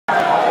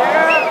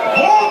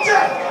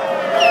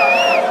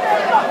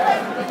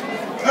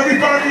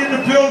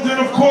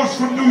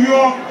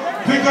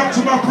Big up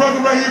to my brother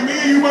right here. Me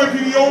and you might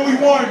be the only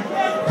one,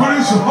 but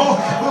it's all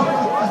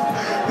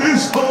good.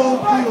 It's all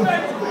good.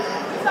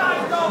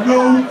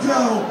 No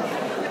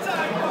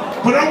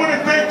doubt. But I want to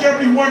thank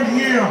everyone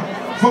here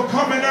for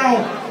coming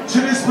out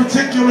to this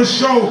particular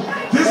show.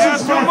 This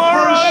is my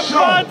first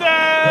show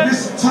in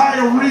this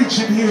entire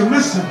region here.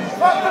 Listen.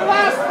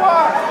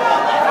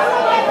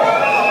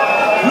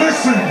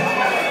 Listen.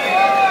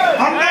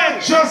 I'm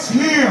not just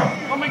here.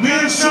 Me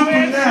and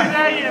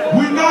Superman.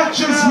 We're not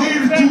just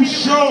here to do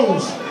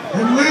shows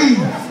and leave.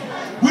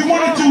 We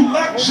want to do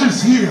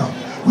lectures here.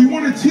 We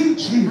want to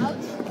teach here.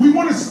 We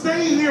want to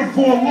stay here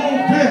for a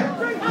little bit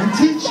and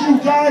teach you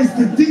guys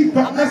the deeper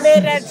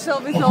essence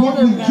of what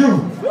we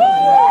do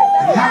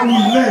and how we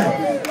live.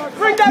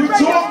 We're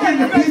talking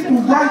to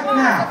people right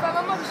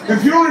now.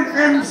 If you're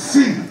an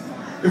MC,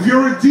 if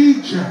you're a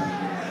DJ,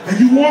 and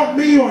you want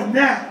me or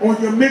Nat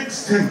on your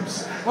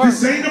mixtapes,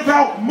 this ain't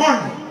about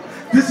money.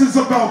 This is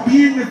about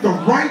being at the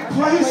right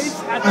place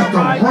at the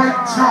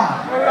right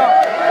time.